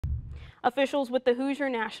Officials with the Hoosier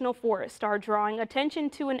National Forest are drawing attention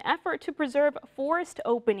to an effort to preserve forest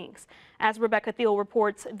openings. As Rebecca Thiel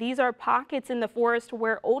reports, these are pockets in the forest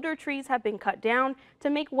where older trees have been cut down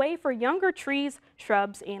to make way for younger trees,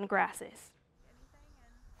 shrubs, and grasses.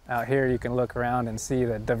 Out here you can look around and see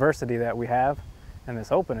the diversity that we have in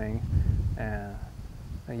this opening, and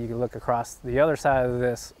you can look across the other side of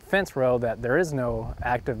this fence row that there is no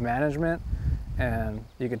active management, and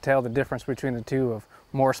you can tell the difference between the two of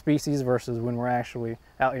more species versus when we're actually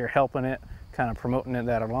out here helping it, kind of promoting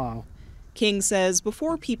that along. King says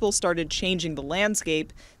before people started changing the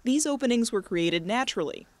landscape, these openings were created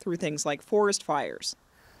naturally through things like forest fires.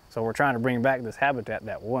 So we're trying to bring back this habitat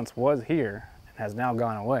that once was here and has now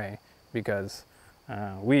gone away because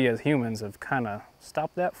we as humans have kind of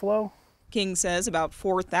stopped that flow. King says about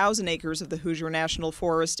 4,000 acres of the Hoosier National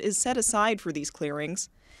Forest is set aside for these clearings.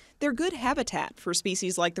 They're good habitat for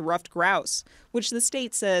species like the ruffed grouse, which the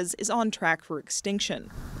state says is on track for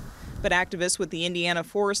extinction. But activists with the Indiana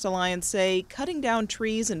Forest Alliance say cutting down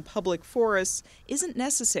trees in public forests isn't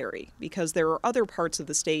necessary because there are other parts of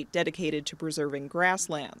the state dedicated to preserving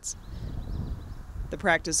grasslands. The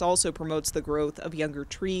practice also promotes the growth of younger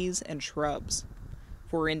trees and shrubs.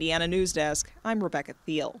 For Indiana Newsdesk, I'm Rebecca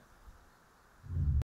Thiel.